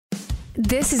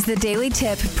This is the Daily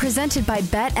Tip presented by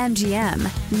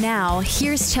BetMGM. Now,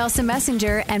 here's Chelsea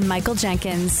Messenger and Michael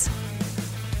Jenkins.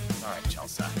 All right,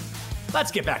 Chelsea.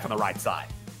 Let's get back on the right side.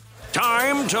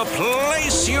 Time to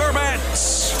place your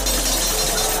bets.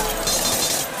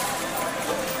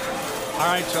 All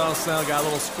right, Chelsea. Got a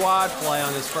little squad play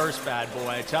on this first bad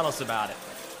boy. Tell us about it.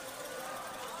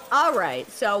 All right,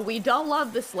 so we don't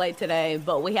love the slate today,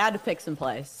 but we had to pick some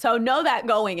plays. So know that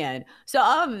going in. So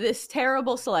of this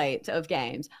terrible slate of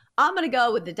games, I'm going to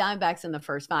go with the Diamondbacks in the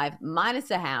first 5,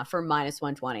 -0.5 for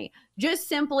 -120. Just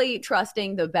simply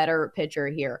trusting the better pitcher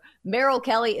here. Merrill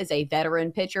Kelly is a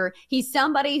veteran pitcher. He's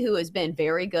somebody who has been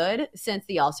very good since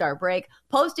the All-Star break,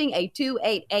 posting a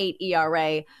 2.88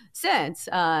 ERA since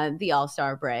the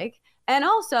All-Star break. And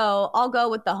also, I'll go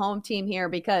with the home team here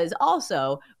because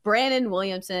also Brandon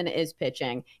Williamson is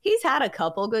pitching. He's had a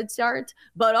couple good starts,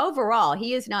 but overall,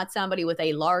 he is not somebody with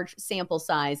a large sample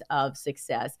size of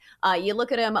success. You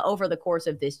look at him over the course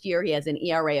of this year, he has an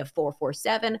ERA of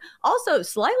 4.47, also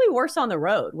slightly worse on the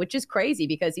road, which is crazy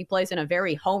because he plays in a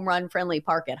very home run friendly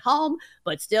park at home,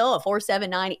 but still a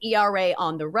 4.79 ERA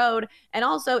on the road. And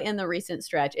also in the recent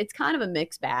stretch, it's kind of a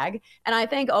mixed bag. And I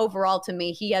think overall, to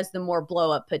me, he has the more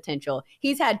blow up potential.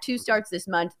 He's had 2 starts this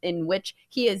month in which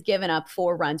he has given up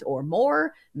 4 runs or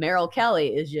more. Merrill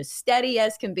Kelly is just steady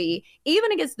as can be,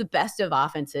 even against the best of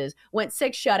offenses. Went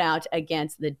 6 shutouts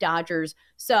against the Dodgers.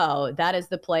 So that is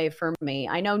the play for me.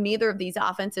 I know neither of these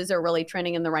offenses are really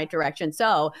trending in the right direction.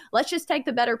 So let's just take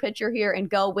the better pitcher here and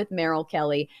go with Merrill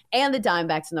Kelly and the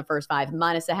Diamondbacks in the first 5,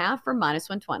 -0.5 for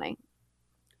 -120.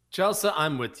 Chelsea,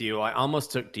 I'm with you. I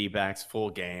almost took D-backs full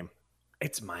game.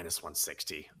 It's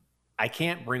 -160. I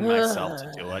can't bring myself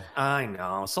to do it. I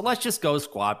know. So let's just go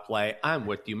squad play. I'm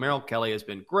with you. Merrill Kelly has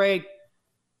been great.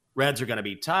 Reds are going to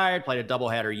be tired. Played a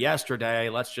doubleheader yesterday.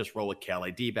 Let's just roll with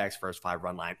Kelly. D-backs first 5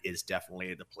 run line is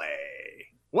definitely the play.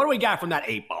 What do we got from that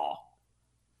 8-ball?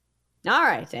 All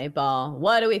right, 8-ball.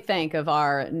 What do we think of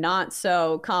our not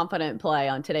so confident play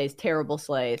on today's terrible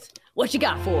slate? What you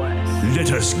got for us?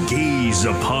 Let us gaze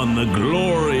upon the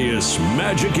glorious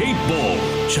magic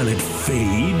 8-ball. Shall it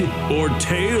fade or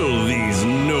tail these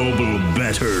noble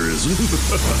betters?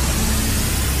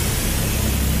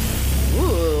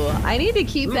 Ooh, I need to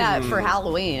keep that for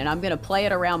Halloween, and I'm going to play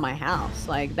it around my house.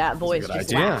 Like, that voice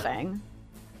just laughing.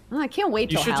 Oh, I can't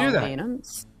wait till Halloween. I'm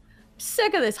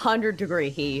sick of this 100-degree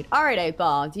heat. All right,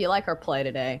 8-ball, do you like our play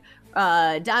today?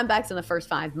 Diamondbacks in the first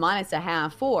 5,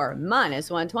 -0.5 for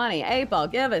 -120. 8-ball,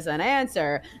 give us an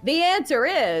answer. The answer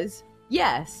is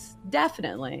yes,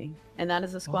 definitely. And that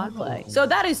is a squad play. So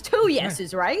that is 2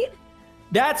 yeses, right?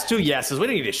 That's 2 yeses. We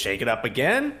don't need to shake it up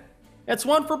again. It's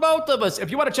 1 for both of us.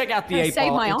 If you want to check out the 8-ball.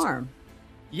 Save my arm.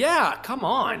 Yeah, come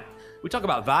on. We talk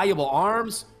about valuable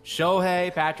arms.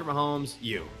 Shohei, Patrick Mahomes,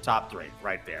 you. Top 3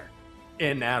 right there.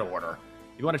 In that order.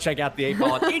 You want to check out the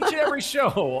 8-ball on each and every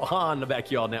show on the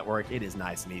BetQL network. It is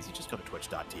nice and easy. Just go to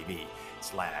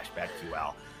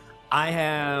twitch.tv/BetQL. I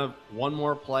have one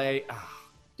more play.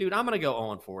 Dude, I'm going to go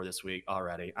 0-4 this week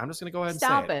already. I'm just going to go ahead and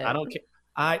say it. I don't care.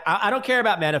 I don't care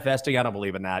about manifesting. I don't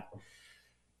believe in that.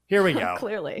 Here we go.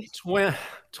 Clearly.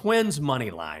 Twins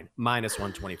money line,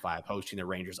 -125, hosting the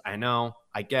Rangers. I know.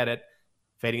 I get it.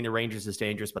 Fading the Rangers is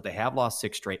dangerous, but they have lost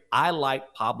 6 straight. I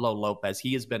like Pablo Lopez.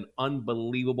 He has been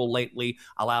unbelievable lately,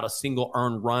 allowed a single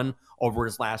earned run over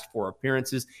his last 4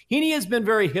 appearances. Heaney has been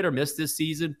very hit or miss this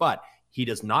season, but he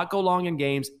does not go long in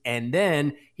games, and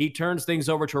then he turns things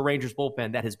over to a Rangers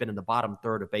bullpen that has been in the bottom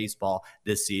third of baseball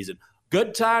this season.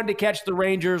 Good time to catch the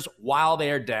Rangers while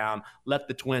they are down. Let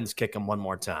the Twins kick them one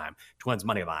more time. Twins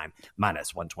money line,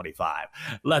 -125.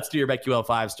 Let's do your BetQL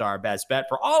 5-star best bet.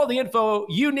 For all of the info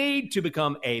you need to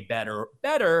become a better,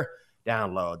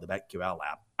 download the BetQL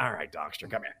app. All right,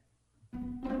 Dogster, come here.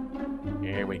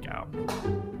 Here we go.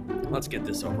 Let's get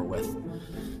this over with.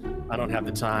 I don't have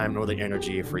the time nor the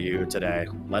energy for you today.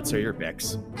 Let's hear your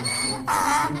picks.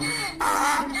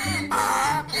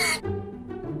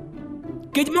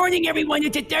 Good morning, everyone.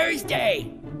 It's a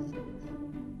Thursday.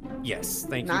 Yes,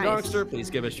 thank you, Nice. Dogster. Please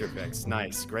give us your picks.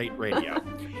 Nice, great radio.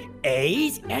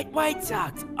 A's at White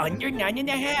Sox, under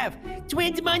 9.5.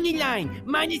 Twins money line,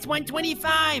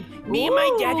 -125. Me and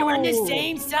my dad are on the Ooh.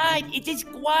 same side. It's a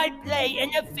squad play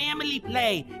and a family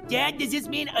play. Dad, does this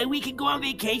mean we can go on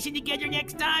vacation together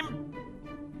next time?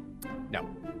 No,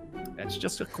 that's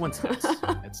just a coincidence.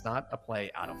 It's not a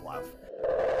play out of love.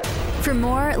 For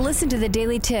more, listen to the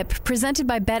Daily Tip presented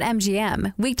by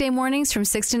BetMGM. Weekday mornings from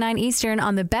 6 to 9 Eastern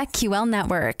on the BetQL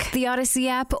network, the Odyssey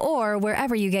app, or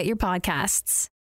wherever you get your podcasts.